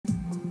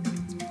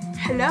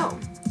Hello.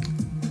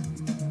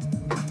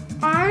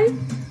 I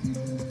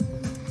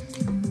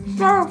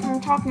started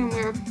from talking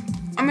weird.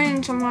 I'm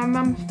eating some of my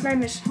mom's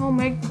famous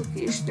homemade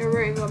cookies. They're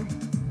very good.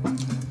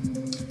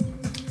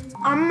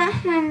 I'm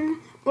messing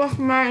with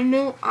my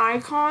new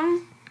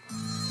icon.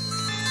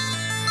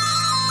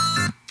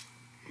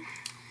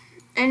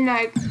 And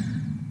like,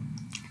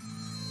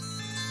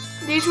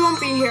 these won't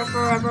be here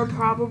forever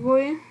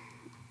probably.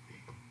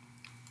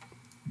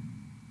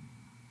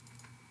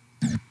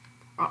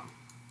 Oh.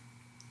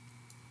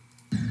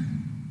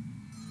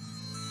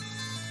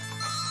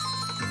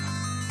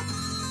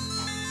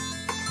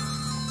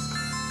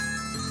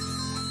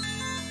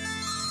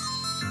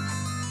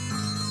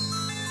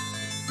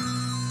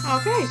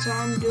 Okay, so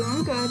I'm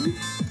doing good.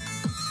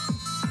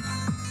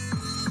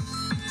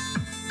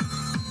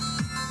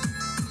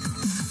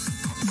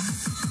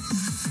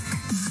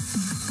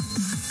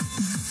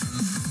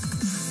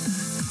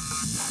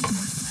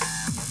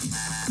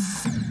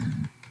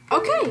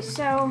 Okay,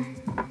 so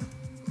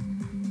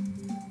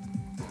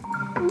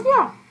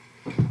yeah.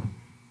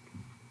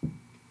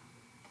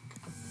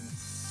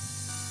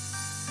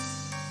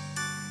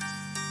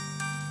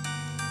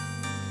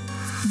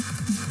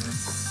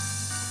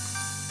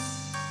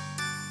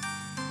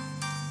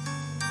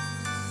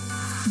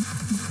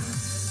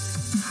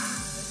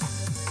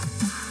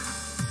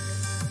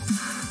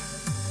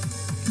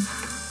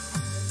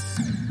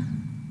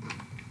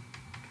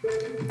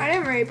 I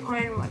didn't really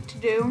plan what to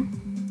do.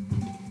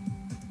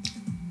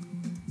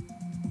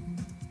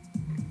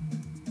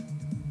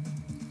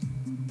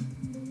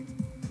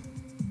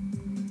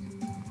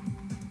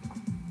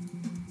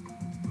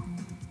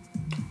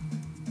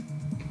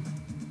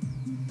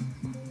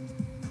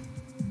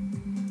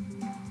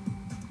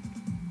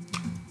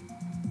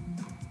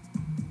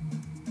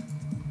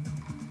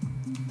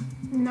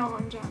 No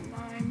one's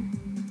online.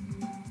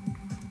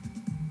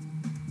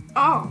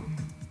 Oh.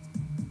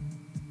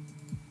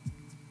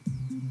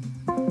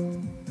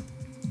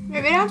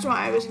 Maybe that's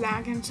why I was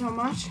lagging so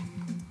much.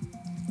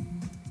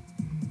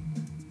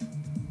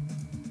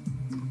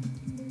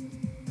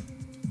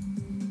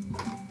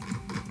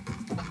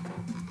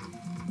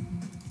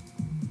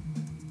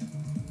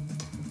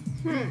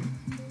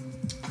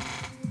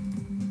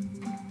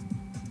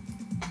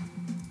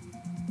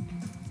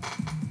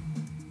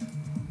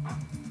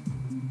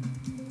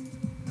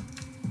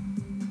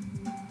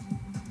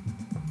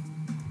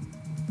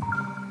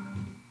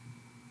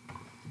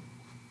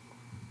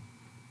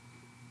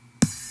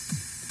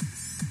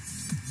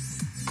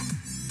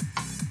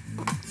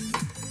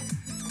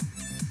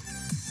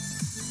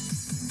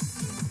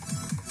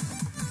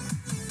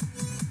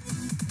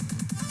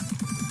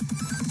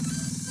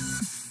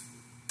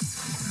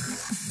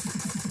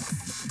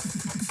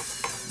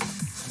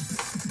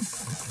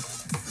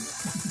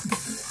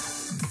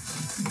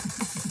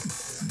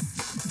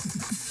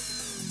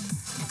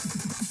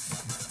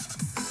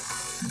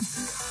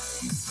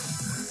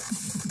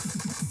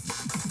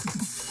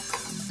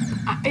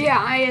 Yeah,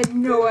 I had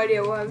no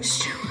idea what I was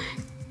doing.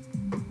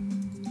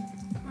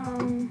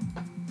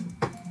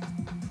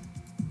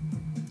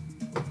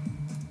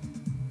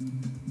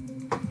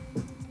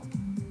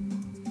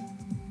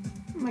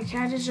 My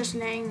cat is just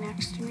laying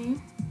next to me,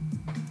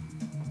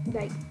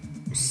 like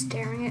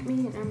staring at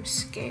me, and I'm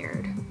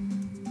scared.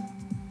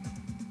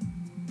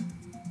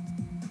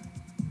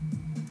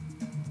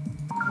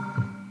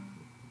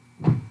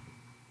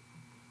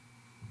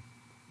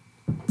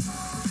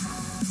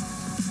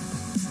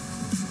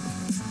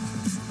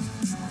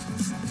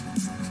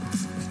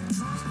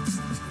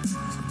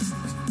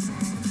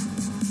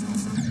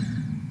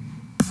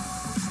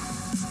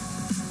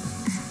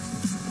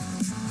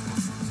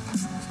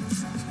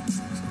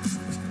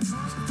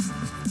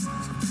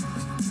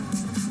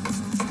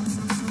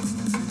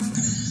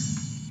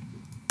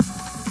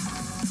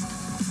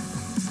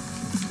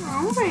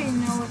 I don't really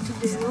know what to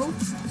do.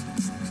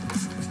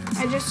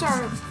 I just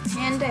saw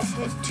Panda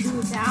hit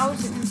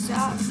 2,000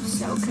 subs,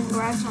 so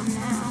congrats on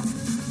that.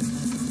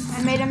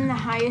 I made him the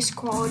highest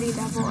quality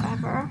level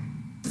ever.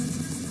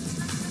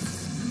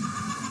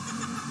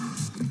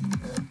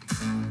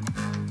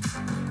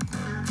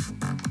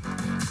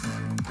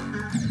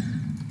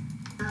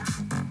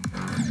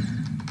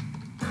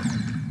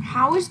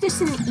 How is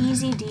this an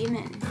easy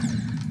demon?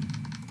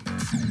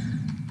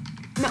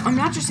 No, I'm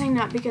not just saying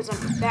that because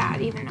I'm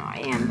bad, even though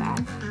I am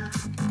bad.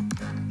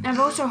 I've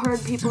also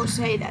heard people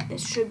say that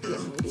this should be a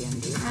medium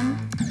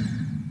demon.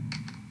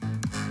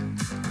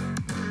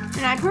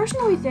 And I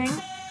personally think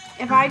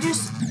if I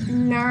just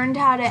learned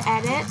how to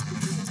edit,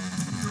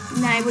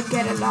 then I would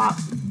get a lot,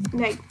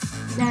 like,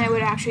 then I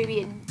would actually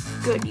be a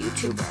good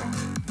YouTuber.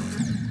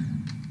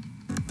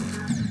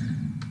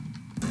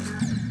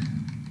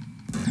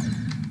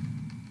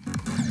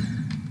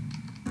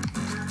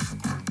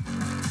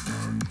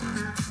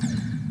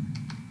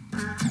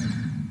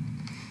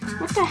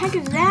 What the heck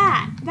is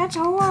that? That's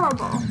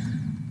horrible.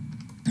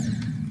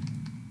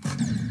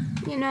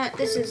 You know,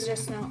 this is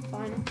just not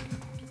fun.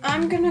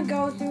 I'm gonna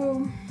go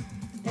through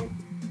and,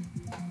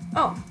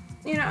 oh,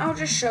 you know, I'll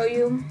just show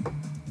you.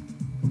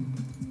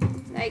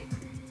 Like,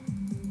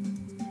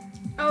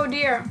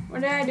 dear,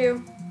 what did I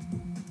do?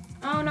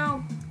 Oh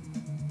no.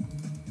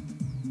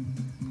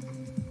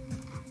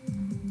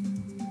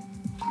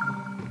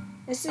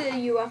 This is a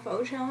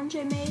UFO challenge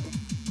I made.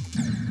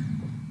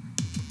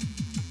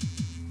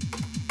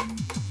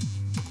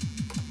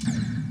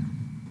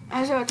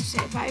 I was about to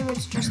say, if I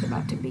was just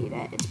about to beat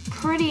it, it's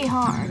pretty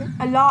hard.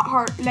 A lot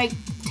hard, like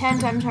 10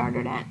 times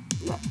harder than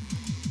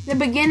the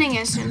beginning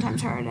is 10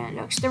 times harder than it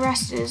looks. The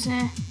rest is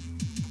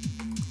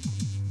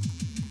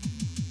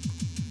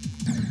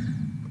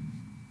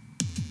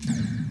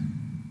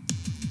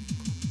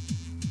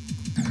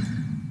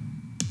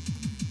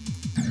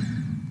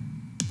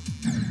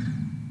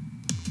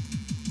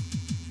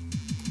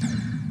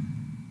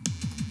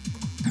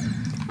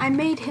I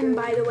made him,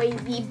 by the way,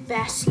 the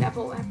best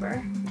level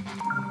ever.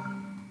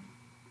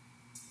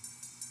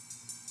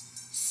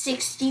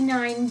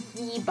 69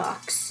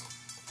 V-Bucks.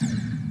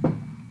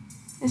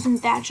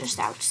 Isn't that just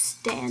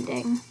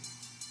outstanding?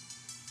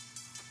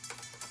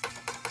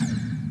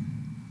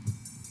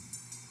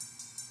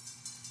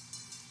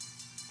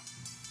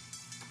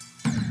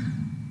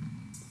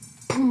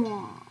 Come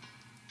on.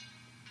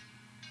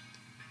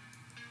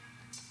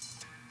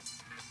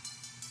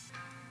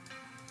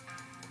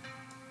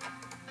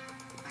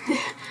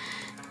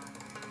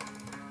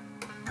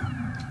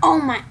 Oh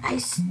my, I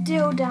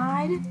still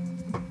died.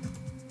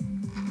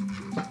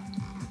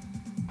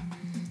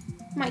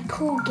 My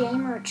cool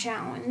gamer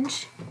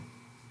challenge.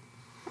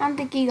 I don't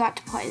think he got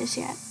to play this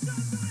yet.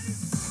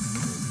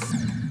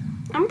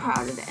 I'm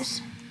proud of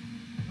this.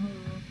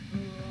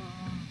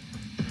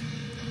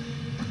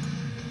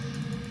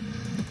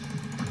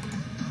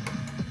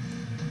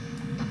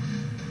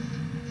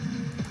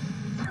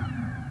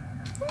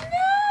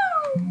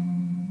 No!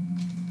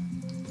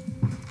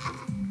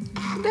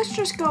 Let's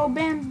just go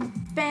bam,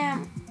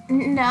 bam.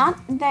 Not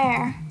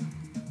there.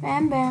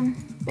 Bam, bam,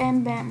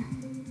 bam, bam.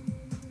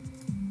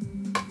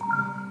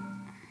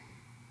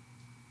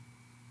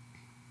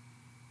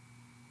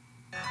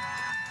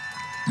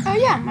 Oh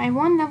yeah, my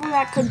one level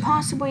that could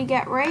possibly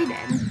get raided,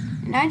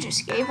 and I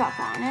just gave up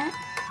on it.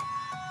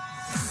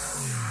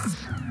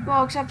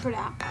 Well, except for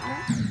that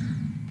part.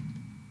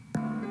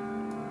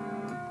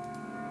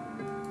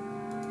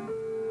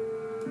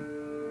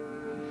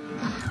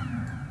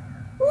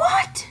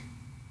 What?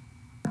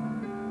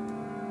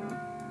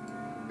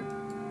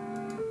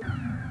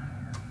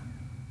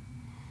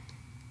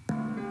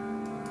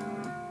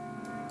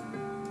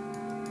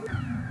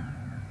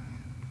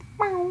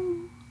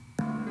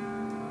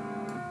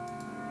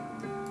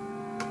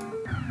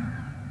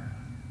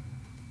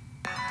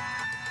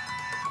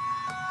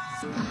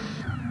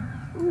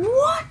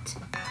 What?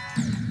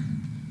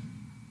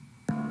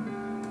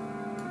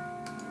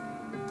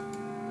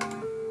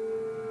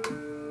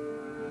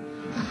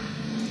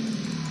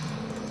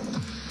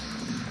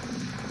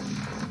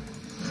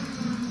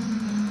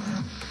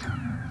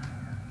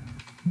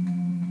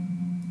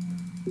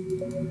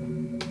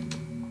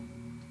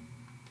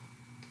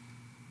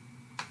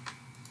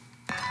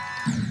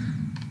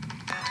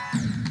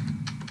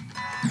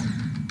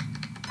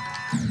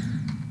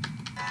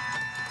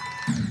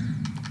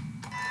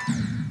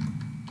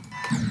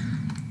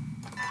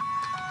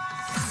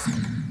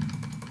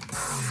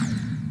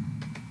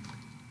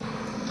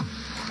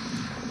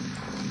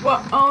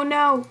 What? Oh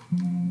no.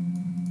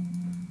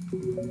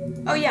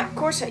 Oh yeah, of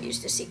course I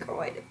used a secret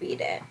way to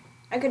beat it.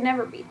 I could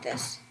never beat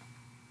this.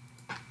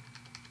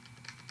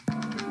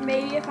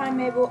 Maybe if I'm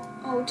able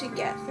to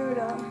get through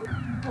the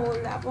whole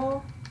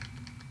level.